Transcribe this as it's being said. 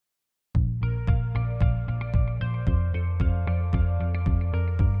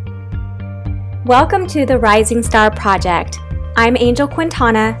Welcome to the Rising Star Project. I'm Angel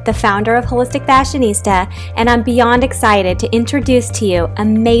Quintana, the founder of Holistic Fashionista, and I'm beyond excited to introduce to you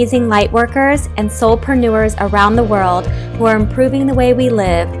amazing lightworkers and soulpreneurs around the world who are improving the way we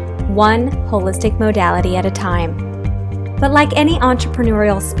live, one holistic modality at a time. But like any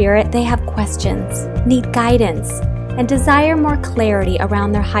entrepreneurial spirit, they have questions, need guidance, and desire more clarity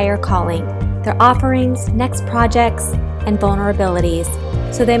around their higher calling, their offerings, next projects, and vulnerabilities,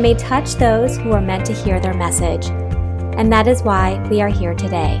 so they may touch those who are meant to hear their message. And that is why we are here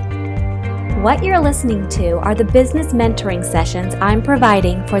today. What you're listening to are the business mentoring sessions I'm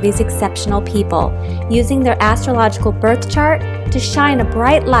providing for these exceptional people, using their astrological birth chart to shine a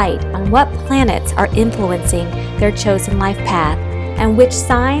bright light on what planets are influencing their chosen life path and which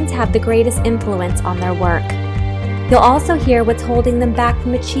signs have the greatest influence on their work. You'll also hear what's holding them back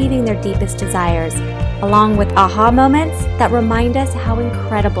from achieving their deepest desires, along with aha moments that remind us how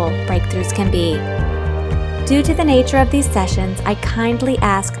incredible breakthroughs can be. Due to the nature of these sessions, I kindly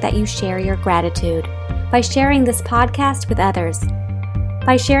ask that you share your gratitude by sharing this podcast with others.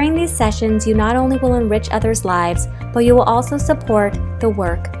 By sharing these sessions, you not only will enrich others' lives, but you will also support the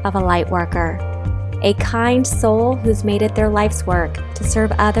work of a light worker, a kind soul who's made it their life's work to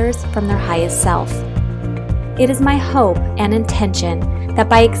serve others from their highest self. It is my hope and intention that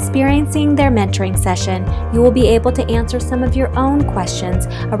by experiencing their mentoring session, you will be able to answer some of your own questions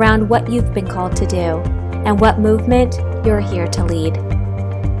around what you've been called to do and what movement you're here to lead.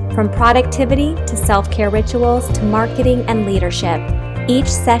 From productivity to self-care rituals to marketing and leadership, each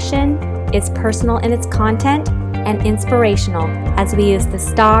session is personal in its content and inspirational as we use the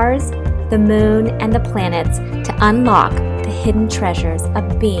stars, the moon, and the planets to unlock the hidden treasures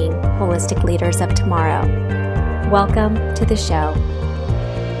of being holistic leaders of tomorrow. Welcome to the show.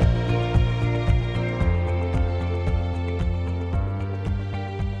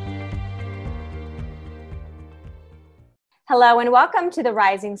 Hello and welcome to the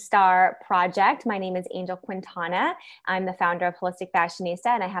Rising Star Project. My name is Angel Quintana. I'm the founder of Holistic Fashionista,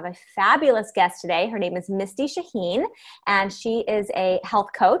 and I have a fabulous guest today. Her name is Misty Shaheen, and she is a health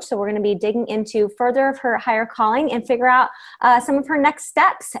coach. So we're going to be digging into further of her higher calling and figure out some of her next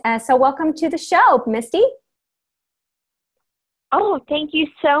steps. So welcome to the show, Misty. Oh, thank you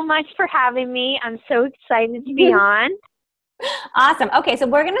so much for having me. I'm so excited to be on. Awesome. Okay, so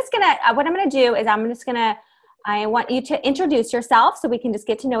what I'm going to do is I want you to introduce yourself so we can just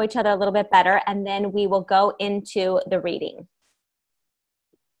get to know each other a little bit better, and then we will go into the reading.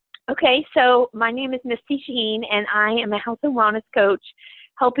 Okay, so my name is Misty Shaheen, and I am a health and wellness coach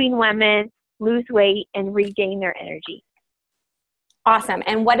helping women lose weight and regain their energy. Awesome.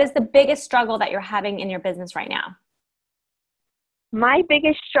 And what is the biggest struggle that you're having in your business right now? My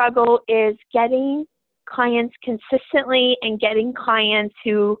biggest struggle is getting clients consistently and getting clients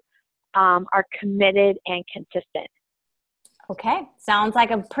who are committed and consistent. Okay, sounds like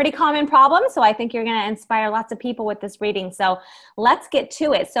a pretty common problem. So I think you're going to inspire lots of people with this reading. So let's get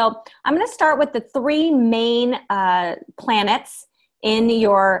to it. So I'm going to start with the three main planets in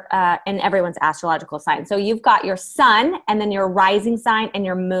everyone's astrological sign. So you've got your sun, and then your rising sign, and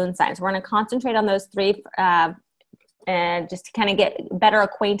your moon sign. So we're going to concentrate on those three and just to kind of get better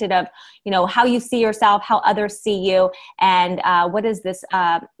acquainted of, how you see yourself, how others see you, and what is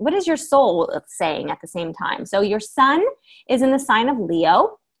your soul saying at the same time. So your sun is in the sign of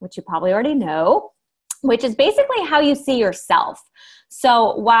Leo, which you probably already know, which is basically how you see yourself.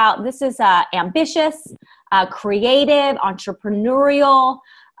 So while this is ambitious, creative, entrepreneurial,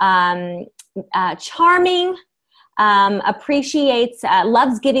 charming, appreciates,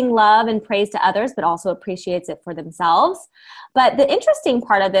 loves giving love and praise to others, but also appreciates it for themselves. But the interesting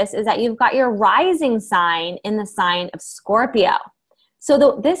part of this is that you've got your rising sign in the sign of Scorpio.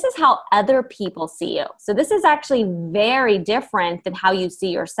 So this is how other people see you. So this is actually very different than how you see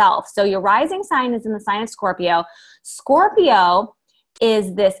yourself. So your rising sign is in the sign of Scorpio. Scorpio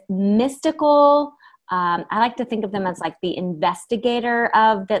is this mystical, I like to think of them as like the investigator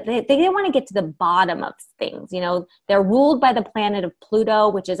of that. They want to get to the bottom of things. They're ruled by the planet of Pluto,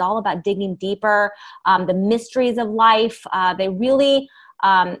 which is all about digging deeper, the mysteries of life. They really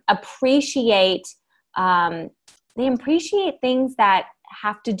appreciate things that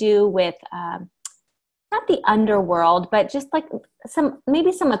have to do with not the underworld, but just like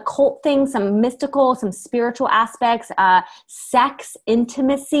maybe some occult things, some mystical, some spiritual aspects, sex,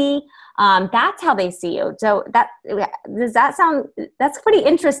 intimacy. That's how they see you. So that's pretty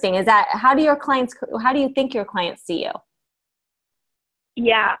interesting. How do you think your clients see you?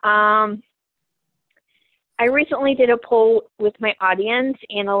 Yeah. I recently did a poll with my audience,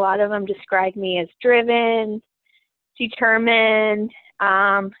 and a lot of them described me as driven, determined,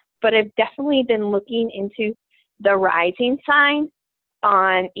 but I've definitely been looking into the rising sign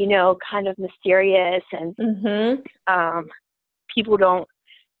on, kind of mysterious and people don't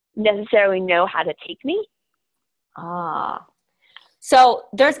necessarily know how to take me. So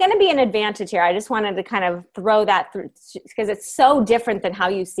there's going to be an advantage here. I just wanted to kind of throw that through because it's so different than how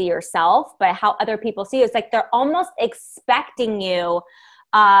you see yourself, but how other people see you. It's like they're almost expecting you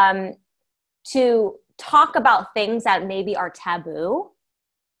to talk about things that maybe are taboo.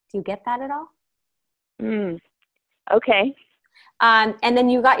 Do you get that at all? Okay. And then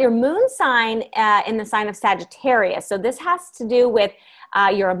you got your moon sign in the sign of Sagittarius. So this has to do with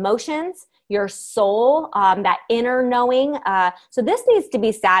your emotions, your soul, that inner knowing. So this needs to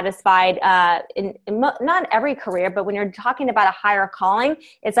be satisfied in not every career, but when you're talking about a higher calling,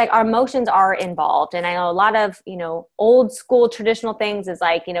 it's like our emotions are involved. And I know a lot of, old school traditional things is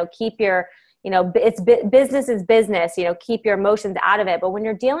like, keep your, business is business, keep your emotions out of it. But when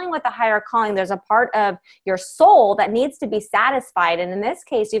you're dealing with a higher calling, there's a part of your soul that needs to be satisfied. And in this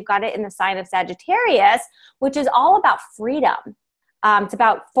case, you've got it in the sign of Sagittarius, which is all about freedom. It's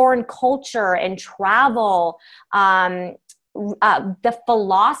about foreign culture and travel, the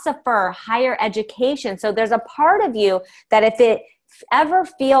philosopher, higher education. So there's a part of you that if it ever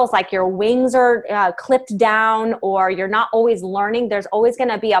feels like your wings are clipped down or you're not always learning, there's always going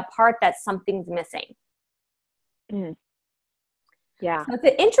to be a part that something's missing. Yeah. So it's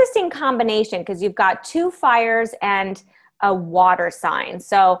an interesting combination because you've got 2 fires and a water sign.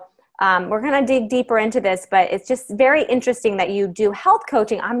 So we're going to dig deeper into this, but it's just very interesting that you do health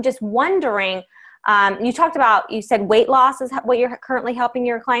coaching. I'm just wondering, you said weight loss is what you're currently helping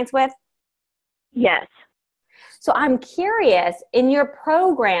your clients with? Yes. So I'm curious, in your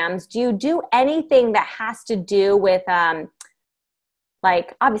programs, do you do anything that has to do with,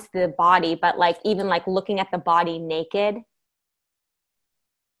 like obviously the body, but like even like looking at the body naked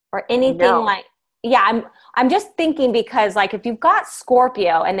or anything? No. Yeah, I'm just thinking because like if you've got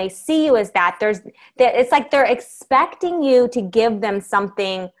Scorpio and they see you as that, it's like they're expecting you to give them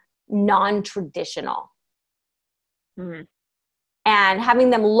something non-traditional. And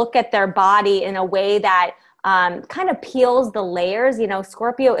having them look at their body in a way that kind of peels the layers.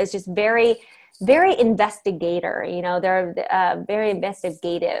 Scorpio is just very, very investigator. They're very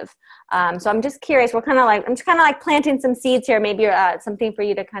investigative. So I'm just curious. I'm just kind of like planting some seeds here. Maybe something for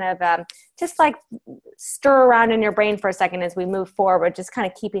you to kind of just like stir around in your brain for a second as we move forward. Just kind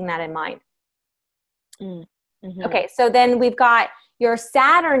of keeping that in mind. Okay, so then we've got your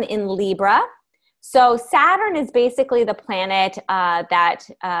Saturn in Libra. So Saturn is basically the planet that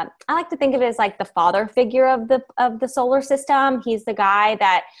I like to think of it as like the father figure of the solar system. He's the guy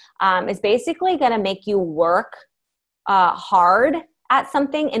that is basically going to make you work hard at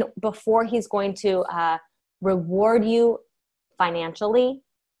something, and before he's going to reward you financially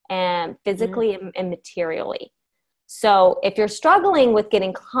and physically and materially. So if you're struggling with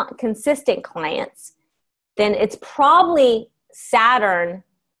getting consistent clients, then it's probably Saturn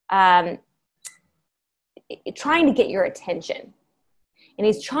trying to get your attention. And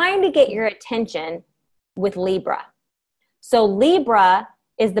he's trying to get your attention with Libra. So Libra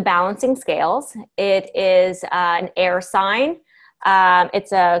is the balancing scales. It is an air sign.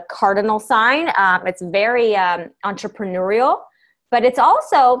 It's a cardinal sign. It's very entrepreneurial, but it's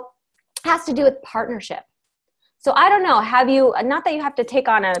also has to do with partnership. So I don't know, not that you have to take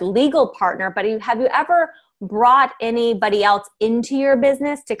on a legal partner, but have you ever brought anybody else into your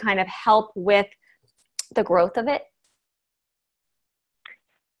business to kind of help with the growth of it?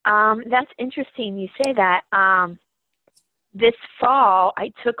 That's interesting you say that. This fall,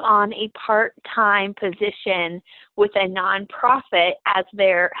 I took on a part-time position with a nonprofit as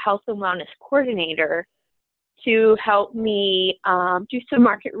their health and wellness coordinator to help me do some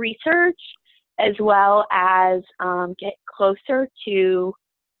market research as well as get closer to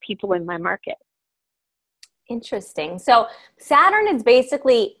people in my market. Interesting. So Saturn is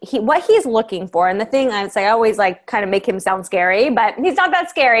basically what he's looking for. And the thing I always like kind of make him sound scary, but he's not that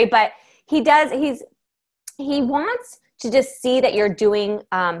scary, but he wants to just see that you're doing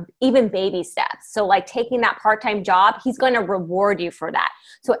even baby steps. So like taking that part-time job, he's going to reward you for that.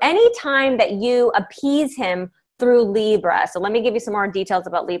 So anytime that you appease him through Libra. So let me give you some more details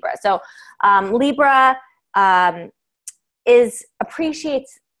about Libra. So Libra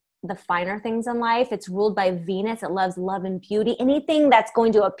appreciates the finer things in life. It's ruled by Venus. It loves love and beauty. Anything that's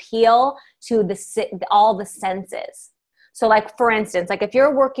going to appeal to all the senses. So like, for instance, like if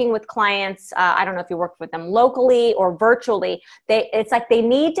you're working with clients, I don't know if you work with them locally or virtually, it's like they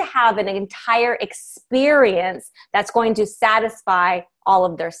need to have an entire experience that's going to satisfy all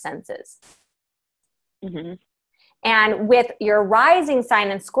of their senses. And with your rising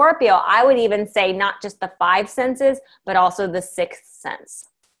sign in Scorpio, I would even say not just the five senses, but also the sixth sense.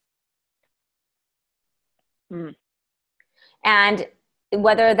 Mm. And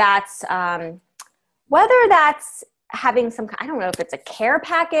whether that's having some, I don't know if it's a care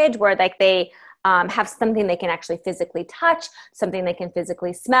package where like they have something they can actually physically touch, something they can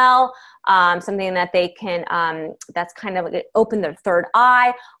physically smell, something that they can, that's kind of open their third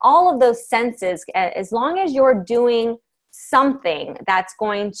eye, all of those senses, as long as you're doing something that's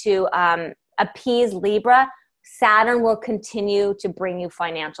going to appease Libra, Saturn will continue to bring you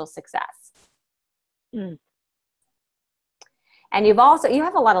financial success. Mm. And you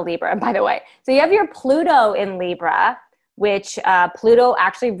have a lot of Libra, by the way. So you have your Pluto in Libra, which Pluto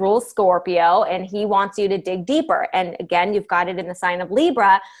actually rules Scorpio, and he wants you to dig deeper. And again, you've got it in the sign of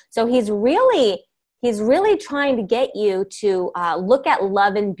Libra. So he's really trying to get you to look at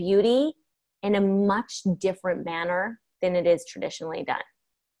love and beauty in a much different manner than it is traditionally done.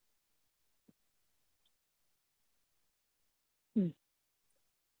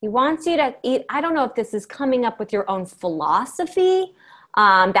 He wants you to eat. I don't know if this is coming up with your own philosophy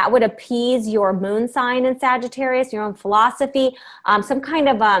that would appease your moon sign in Sagittarius, your own philosophy, some kind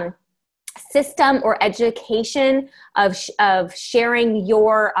of system or education of sharing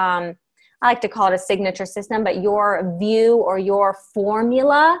your, I like to call it a signature system, but your view or your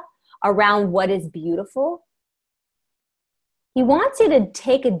formula around what is beautiful. He wants you to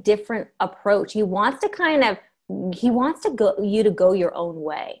take a different approach. He wants to go your own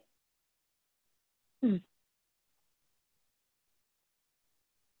way.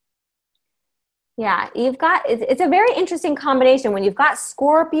 Yeah, it's a very interesting combination when you've got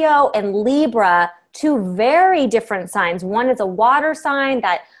Scorpio and Libra, two very different signs. One is a water sign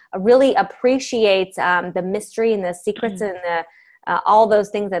that really appreciates the mystery and the secrets and the all those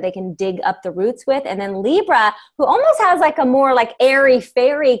things that they can dig up the roots with. And then Libra, who almost has like a more like airy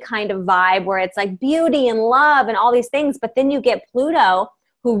fairy kind of vibe where it's like beauty and love and all these things. But then you get Pluto,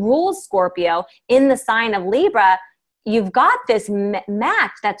 who rules Scorpio, in the sign of Libra. You've got this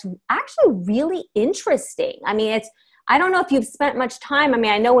match that's actually really interesting. I mean, I don't know if you've spent much time. I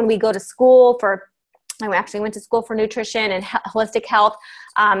mean, I know when we go to school I actually went to school for nutrition and holistic health.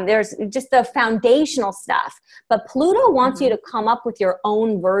 There's just the foundational stuff. But Pluto wants you to come up with your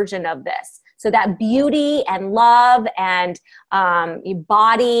own version of this. So that beauty and love and your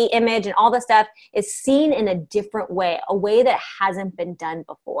body image and all the stuff is seen in a different way, a way that hasn't been done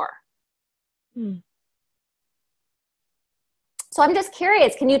before. So I'm just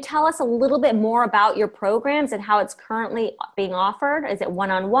curious, can you tell us a little bit more about your programs and how it's currently being offered? Is it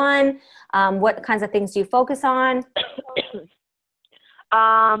one-on-one? What kinds of things do you focus on?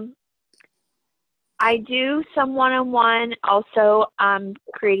 I do some one-on-one. Also, I'm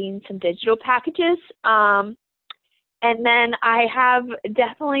creating some digital packages. And then I have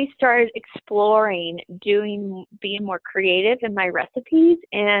definitely started exploring being more creative in my recipes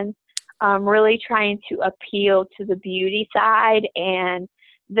and really trying to appeal to the beauty side and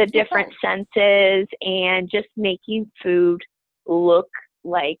the different senses and just making food look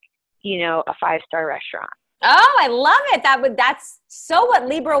like, a five-star restaurant. Oh, I love it. That's so what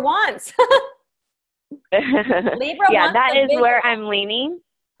Libra wants. Libra yeah, wants that is visual. where I'm leaning.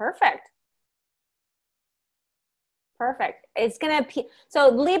 Perfect. It's going to so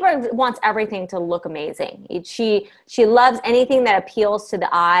Libra wants everything to look amazing. She loves anything that appeals to the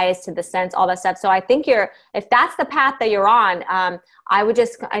eyes, to the sense, all that stuff. So I think if that's the path that you're on,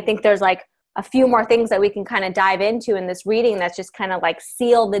 I think there's like a few more things that we can kind of dive into in this reading that's just kind of like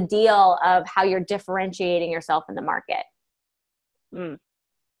seal the deal of how you're differentiating yourself in the market.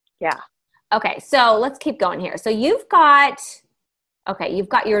 Yeah. Okay. So let's keep going here. So you've got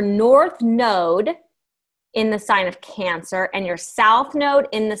your North Node in the sign of Cancer and your South Node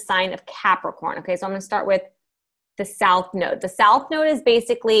in the sign of Capricorn. Okay, so I'm going to start with the South Node. The South Node is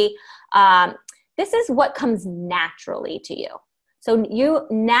basically, this is what comes naturally to you. So you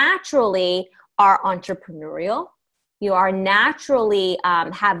naturally are entrepreneurial. You are naturally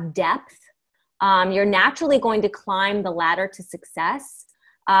have depth. You're naturally going to climb the ladder to success.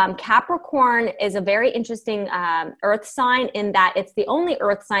 Capricorn is a very interesting earth sign in that it's the only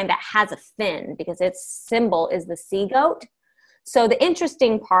earth sign that has a fin because its symbol is the sea goat. So the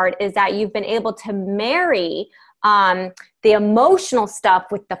interesting part is that you've been able to marry the emotional stuff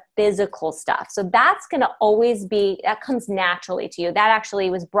with the physical stuff. So that's going to always that comes naturally to you. That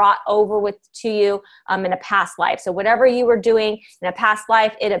actually was brought over to you in a past life. So whatever you were doing in a past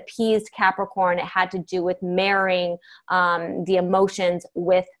life, it appeased Capricorn. It had to do with marrying the emotions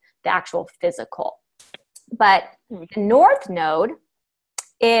with the actual physical. But the North Node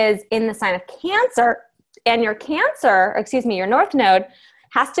is in the sign of Cancer, And your Cancer, excuse me, your North Node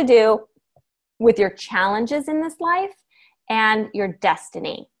has to do with your challenges in this life and your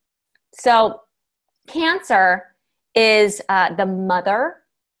destiny. So Cancer is the mother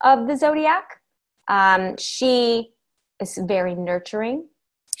of the zodiac. She is very nurturing.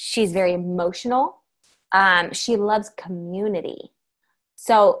 She's very emotional. She loves community.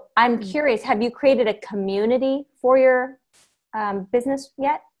 So I'm curious, have you created a community for your business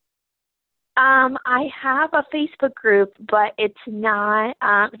yet? I have a Facebook group, but it's not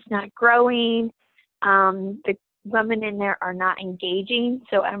growing. The women in there are not engaging.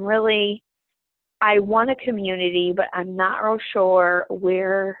 So I want a community, but I'm not real sure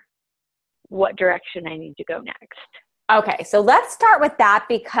what direction I need to go next. Okay, so let's start with that,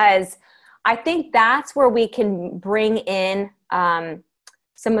 because I think that's where we can bring in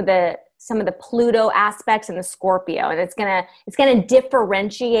some of the Pluto aspects and the Scorpio, and it's gonna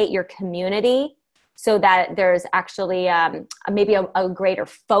differentiate your community so that there's actually maybe a greater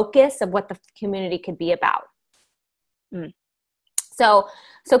focus of what the community could be about. So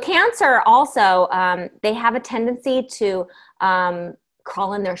Cancer also, they have a tendency to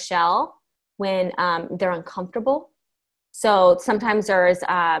crawl in their shell when they're uncomfortable. So sometimes there's,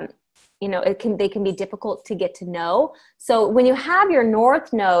 they can be difficult to get to know. So when you have your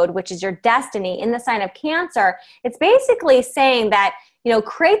North Node, which is your destiny, in the sign of Cancer, it's basically saying that,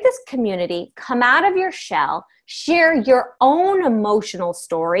 create this community, come out of your shell, share your own emotional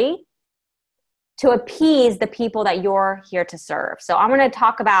story to appease the people that you're here to serve. So I'm going to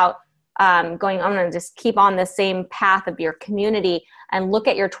talk about I'm going to just keep on the same path of your community and look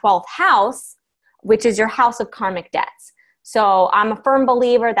at your 12th house, which is your house of karmic debts. So I'm a firm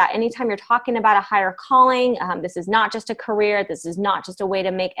believer that anytime you're talking about a higher calling, this is not just a career. This is not just a way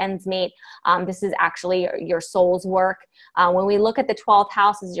to make ends meet. This is actually your soul's work. When we look at the 12th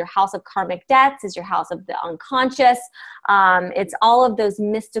house, is your house of karmic debts, is your house of the unconscious. It's all of those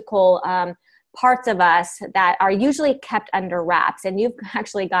mystical parts of us that are usually kept under wraps. And you've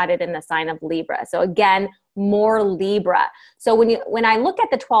actually got it in the sign of Libra. So again, more Libra. So when I look at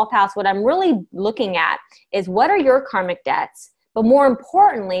the 12th house, what I'm really looking at is what are your karmic debts? But more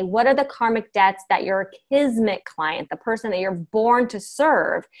importantly, what are the karmic debts that your kismet client, the person that you're born to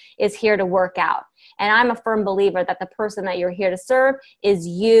serve, is here to work out? And I'm a firm believer that the person that you're here to serve is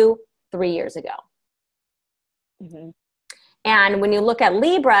you 3 years ago. Mm-hmm. And when you look at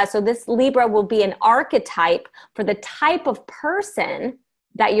Libra, so this Libra will be an archetype for the type of person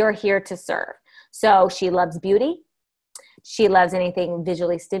that you're here to serve. So she loves beauty. She loves anything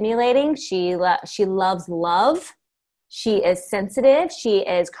visually stimulating. She loves love. She is sensitive. She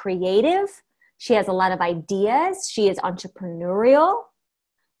is creative. She has a lot of ideas. She is entrepreneurial.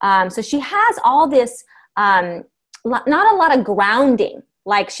 So she has all this, not a lot of grounding.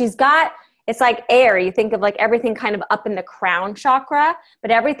 Like it's like air. You think of like everything kind of up in the crown chakra,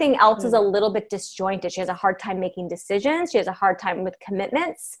 but everything else is a little bit disjointed. She has a hard time making decisions. She has a hard time with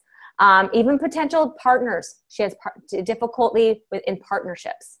commitments. Even potential partners. She has difficulty in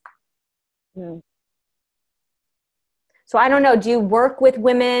partnerships. So I don't know, do you work with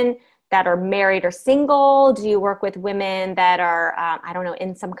women that are married or single? Do you work with women that are,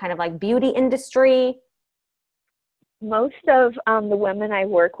 in some kind of like beauty industry? Most of the women I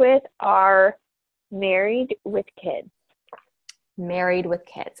work with are married with kids. Married with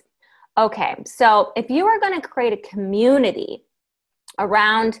kids. Okay, so if you are going to create a community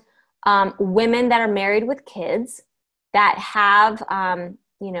around women that are married with kids that have, that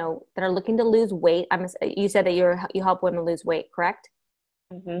are looking to lose weight. You said that you help women lose weight, correct?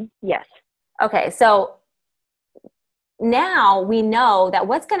 Mm-hmm. Yes. Okay, so now we know that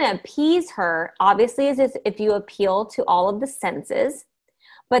what's going to appease her, obviously, is if you appeal to all of the senses.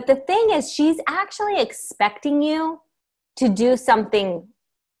 But the thing is, she's actually expecting you to do something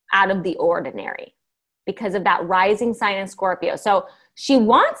out of the ordinary because of that rising sign in Scorpio. So she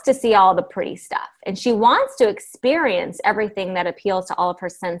wants to see all the pretty stuff, and she wants to experience everything that appeals to all of her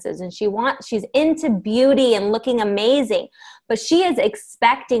senses. And she's into beauty and looking amazing, but she is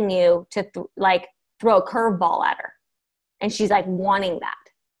expecting you to throw a curveball at her. And she's like wanting that.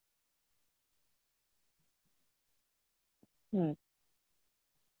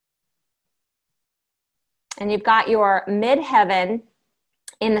 And you've got your midheaven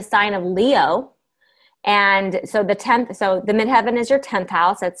in the sign of Leo. And so the midheaven is your 10th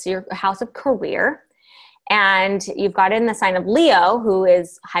house. That's your house of career. And you've got it in the sign of Leo, who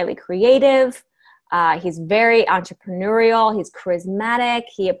is highly creative. He's very entrepreneurial. He's charismatic.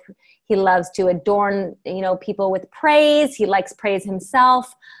 He loves to adorn, people with praise. He likes praise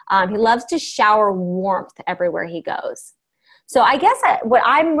himself. He loves to shower warmth everywhere he goes. So I guess what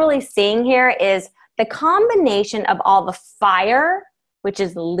I'm really seeing here is the combination of all the fire, which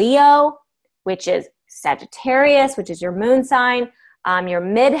is Leo, which is Sagittarius, which is your moon sign, your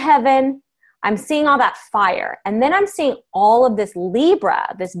midheaven. I'm seeing all that fire. And then I'm seeing all of this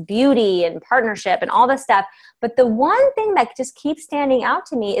Libra, this beauty and partnership and all this stuff. But the one thing that just keeps standing out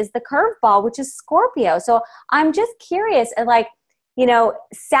to me is the curveball, which is Scorpio. So I'm just curious, like,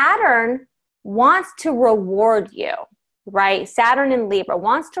 Saturn wants to reward you, right? Saturn in Libra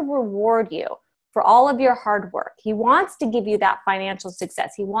wants to reward you for all of your hard work. He wants to give you that financial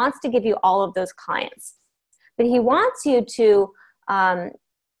success. He wants to give you all of those clients. But he wants you to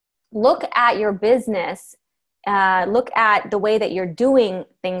look at your business, look at the way that you're doing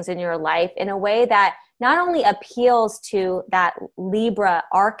things in your life in a way that not only appeals to that Libra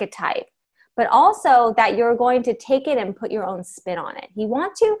archetype, but also that you're going to take it and put your own spin on it. He's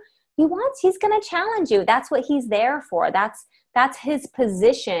going to challenge you. That's what he's there for. That's his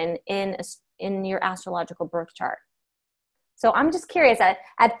position in your astrological birth chart. So I'm just curious,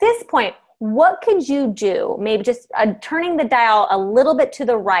 at this point, what could you do? Maybe just turning the dial a little bit to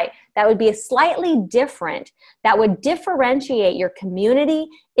the right. That would be slightly different. That would differentiate your community.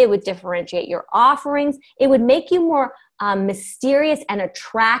 It would differentiate your offerings. It would make you more mysterious and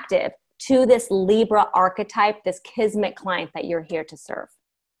attractive to this Libra archetype, this kismet client that you're here to serve.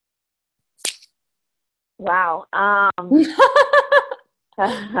 Wow.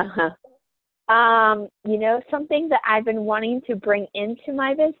 Something that I've been wanting to bring into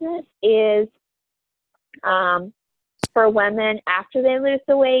my business is for women after they lose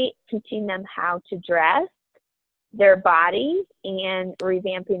the weight, teaching them how to dress their body and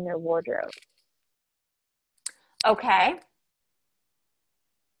revamping their wardrobe. Okay.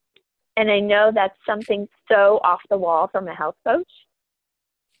 And I know that's something so off the wall from a health coach.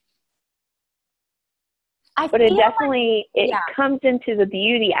 But it definitely comes into the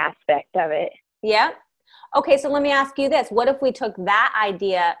beauty aspect of it. Yeah. Okay, so let me ask you this. What if we took that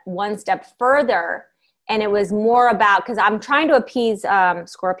idea one step further and it was more about, because I'm trying to appease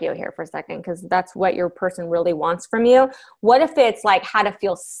Scorpio here for a second, because that's what your person really wants from you. What if it's like how to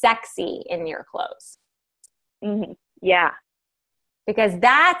feel sexy in your clothes? Mm-hmm. Yeah. Because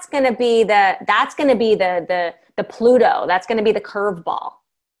that's going to be the Pluto. That's going to be the curveball.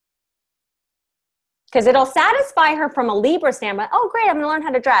 Because it'll satisfy her from a Libra standpoint. Oh, great, I'm going to learn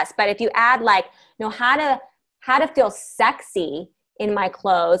how to dress. But if you add how to feel sexy in my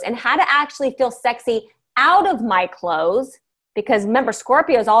clothes and how to actually feel sexy out of my clothes, because remember,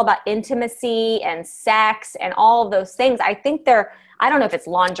 Scorpio is all about intimacy and sex and all of those things. I think I don't know if it's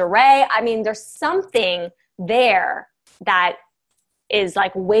lingerie. I mean, there's something there that is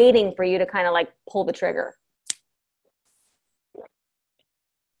like waiting for you to kind of like pull the trigger.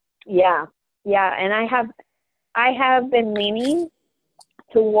 Yeah. Yeah, and I have been leaning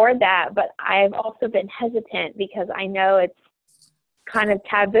toward that, but I've also been hesitant because I know it's kind of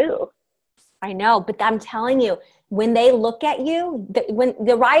taboo. I know, but I'm telling you, when they look at you, when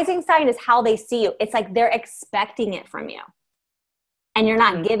the rising sign is how they see you, it's like they're expecting it from you, and you're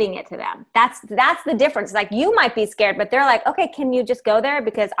not giving it to them. That's the difference. Like, you might be scared, but they're like, okay, can you just go there?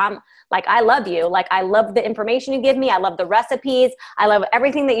 Because I'm like, I love you. Like, I love the information you give me. I love the recipes. I love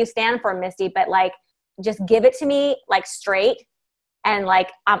everything that you stand for, Misty, but like, just give it to me like straight, and like,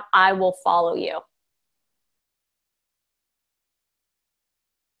 I will follow you.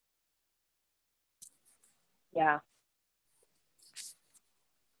 Yeah.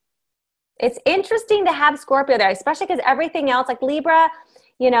 It's interesting to have Scorpio there, especially because everything else, like Libra,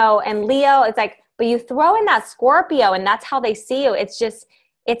 and Leo, it's like, but you throw in that Scorpio and that's how they see you. It's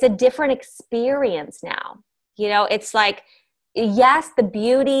a different experience now. It's like, yes, the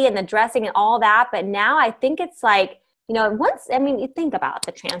beauty and the dressing and all that, but now I think it's like, you think about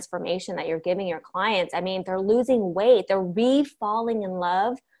the transformation that you're giving your clients. I mean, they're losing weight. They're re-falling in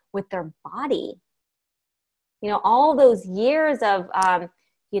love with their body. All those years of,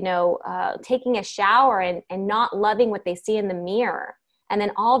 taking a shower and not loving what they see in the mirror. And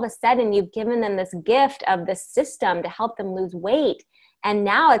then all of a sudden you've given them this gift of this system to help them lose weight. And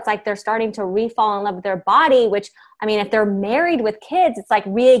now it's like they're starting to re-fall in love with their body, which, I mean, if they're married with kids, it's like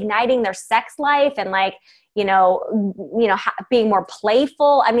reigniting their sex life and like, being more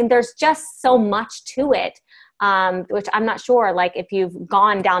playful. I mean, there's just so much to it, which I'm not sure, like, if you've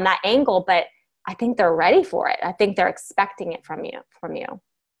gone down that angle, but I think they're ready for it. I think they're expecting it from you.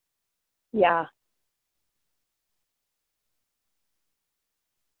 Yeah.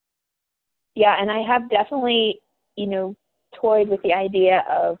 Yeah, and I have definitely, toyed with the idea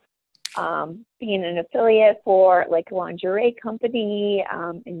of being an affiliate for like a lingerie company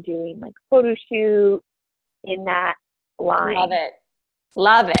and doing like photo shoot in that line.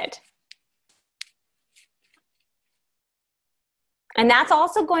 Love it. And that's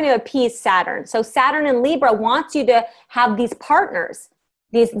also going to appease Saturn. So Saturn in Libra wants you to have these partners,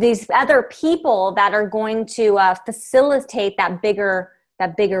 these other people that are going to facilitate that bigger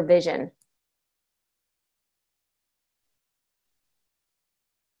vision.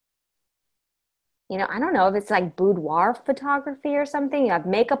 You know, I don't know if it's like boudoir photography or something. You have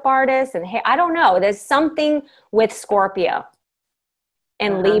makeup artists and hair. I don't know. There's something with Scorpio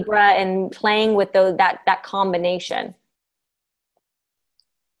and Libra and playing with that combination.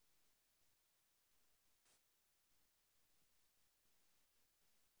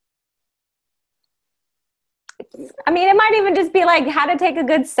 I mean, it might even just be like how to take a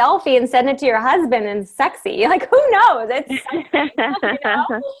good selfie and send it to your husband and sexy. Like, who knows? It's something, you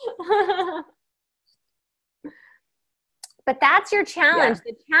know? But that's your challenge.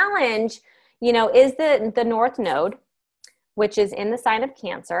 Yeah. The challenge, you know, is the North Node, which is in the sign of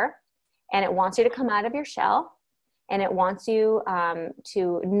Cancer, and it wants you to come out of your shell, and it wants you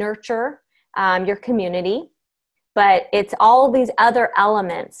to nurture your community. But it's all these other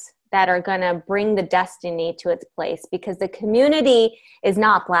elements that are going to bring the destiny to its place, because the community is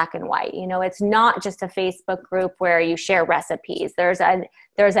not black and white. You know, it's not just a Facebook group where you share recipes. There's a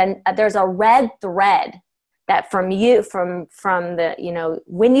red thread that from the, you know,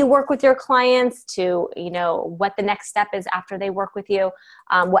 when you work with your clients to, you know, what the next step is after they work with you,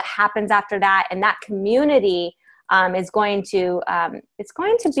 what happens after that. And that community is going to, it's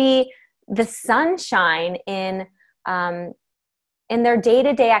going to be the sunshine in their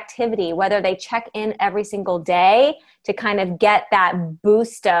day-to-day activity, whether they check in every single day to kind of get that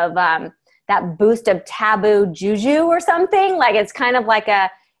boost of taboo juju or something. Like it's kind of like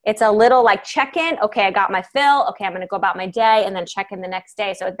it's a little like check-in. Okay, I got my fill. Okay, I'm going to go about my day and then check in the next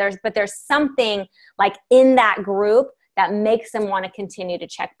day. So there's something like in that group that makes them want to continue to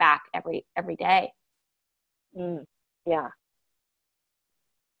check back every day. Yeah.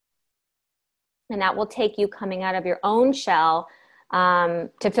 And that will take you coming out of your own shell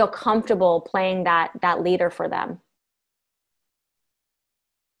to feel comfortable playing that leader for them.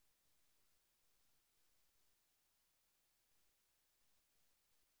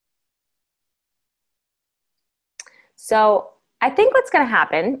 So I think what's going to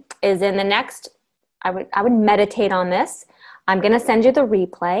happen is in the next, I would meditate on this. I'm going to send you the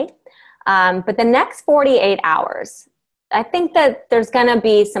replay. But the next 48 hours, I think that there's going to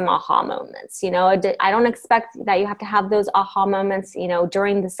be some aha moments. You know, I don't expect that you have to have those aha moments, you know,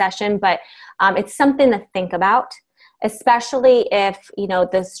 during the session, but it's something to think about, especially if, you know,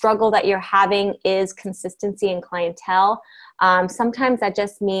 the struggle that you're having is consistency in clientele. Sometimes that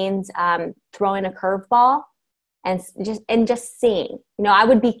just means throwing a curveball and just seeing. You know, I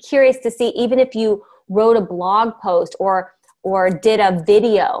would be curious to see, even if you wrote a blog post or did a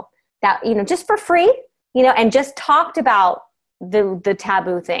video that, you know, just for free, you know, and just talked about the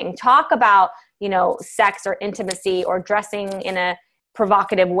taboo thing, talk about, you know, sex or intimacy or dressing in a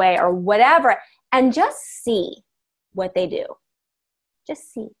provocative way or whatever, and just see what they do.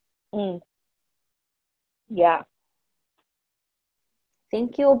 Just see. Yeah. I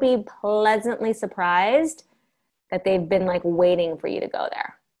think you'll be pleasantly surprised that they've been like waiting for you to go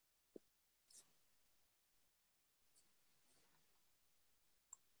there.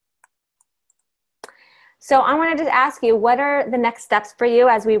 So I wanted to ask you, what are the next steps for you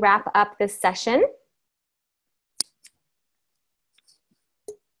as we wrap up this session?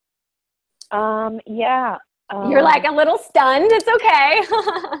 Yeah. You're like a little stunned. It's okay.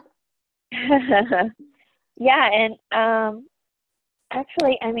 Yeah. And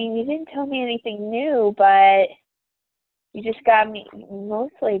actually, I mean, you didn't tell me anything new, but you just got me,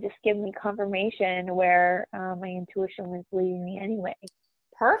 mostly just give me confirmation where my intuition was leading me anyway.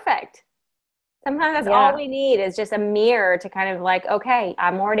 Perfect. Sometimes that's all we need is just a mirror to kind of like, okay,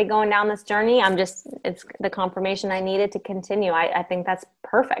 I'm already going down this journey. It's the confirmation I needed to continue. I think that's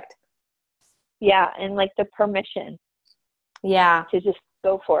perfect. Yeah. And like the permission. Yeah. To just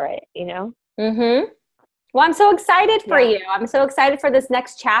go for it, you know? Mm-hmm. Well, I'm so excited for you. I'm so excited for this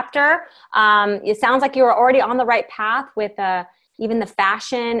next chapter. It sounds like you were already on the right path with even the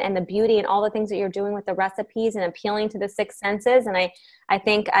fashion and the beauty and all the things that you're doing with the recipes and appealing to the six senses. And I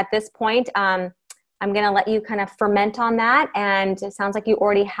think at this point, I'm going to let you kind of ferment on that. And it sounds like you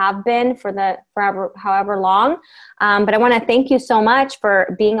already have been for however long. But I want to thank you so much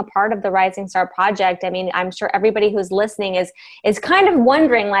for being a part of the Rising Star Project. I mean, I'm sure everybody who's listening is kind of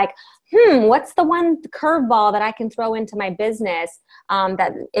wondering like, what's the one curveball that I can throw into my business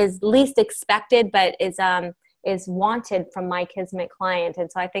that is least expected, but is wanted from my Kismet client.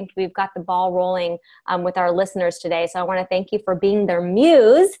 And so I think we've got the ball rolling with our listeners today. So I want to thank you for being their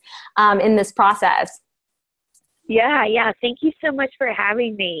muse in this process. Yeah. Thank you so much for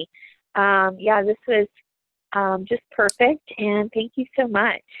having me. This was just perfect, and thank you so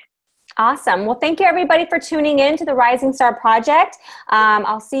much. Awesome. Well, thank you everybody for tuning in to the Rising Star Project.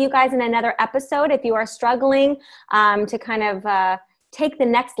 I'll see you guys in another episode. If you are struggling to kind of take the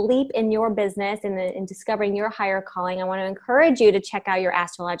next leap in your business in discovering your higher calling, I want to encourage you to check out your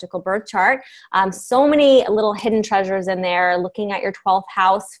astrological birth chart. So many little hidden treasures in there, looking at your 12th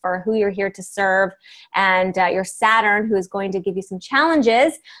house for who you're here to serve, and your Saturn, who is going to give you some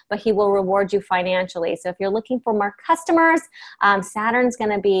challenges, but he will reward you financially. So if you're looking for more customers, Saturn's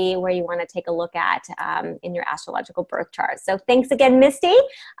going to be where you want to take a look at in your astrological birth chart. So thanks again, Misty.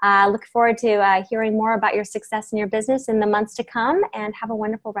 Look forward to hearing more about your success in your business in the months to come, and have a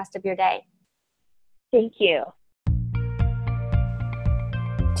wonderful rest of your day. Thank you.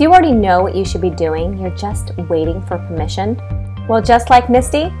 Do you already know what you should be doing? You're just waiting for permission? Well, just like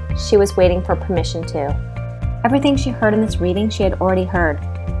Misty, she was waiting for permission too. Everything she heard in this reading, she had already heard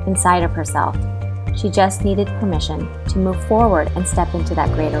inside of herself. She just needed permission to move forward and step into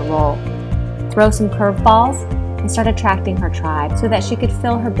that greater role. Throw some curveballs and start attracting her tribe so that she could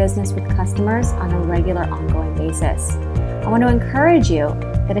fill her business with customers on a regular, ongoing basis. I want to encourage you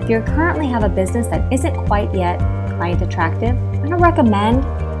that if you currently have a business that isn't quite yet client attractive, I'm going to recommend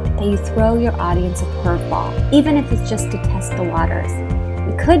that you throw your audience a curveball, even if it's just to test the waters.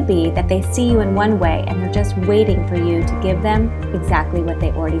 It could be that they see you in one way and they're just waiting for you to give them exactly what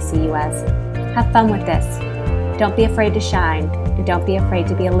they already see you as. Have fun with this. Don't be afraid to shine, and don't be afraid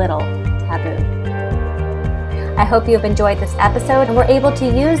to be a little taboo. I hope you have enjoyed this episode and were able to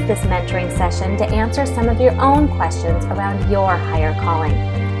use this mentoring session to answer some of your own questions around your higher calling.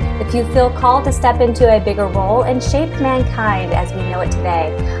 If you feel called to step into a bigger role and shape mankind as we know it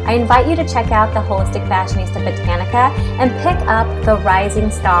today, I invite you to check out the Holistic Fashionista Botanica and pick up the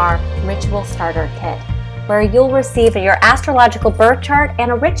Rising Star Ritual Starter Kit, where you'll receive your astrological birth chart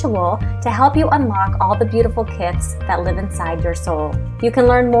and a ritual to help you unlock all the beautiful gifts that live inside your soul. You can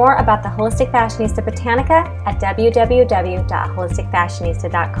learn more about the Holistic Fashionista Botanica at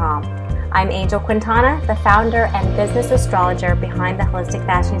www.holisticfashionista.com. I'm Angel Quintana, the founder and business astrologer behind the Holistic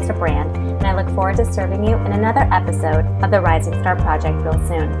Fashionista brand, and I look forward to serving you in another episode of the Rising Star Project real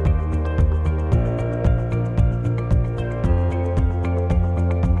soon.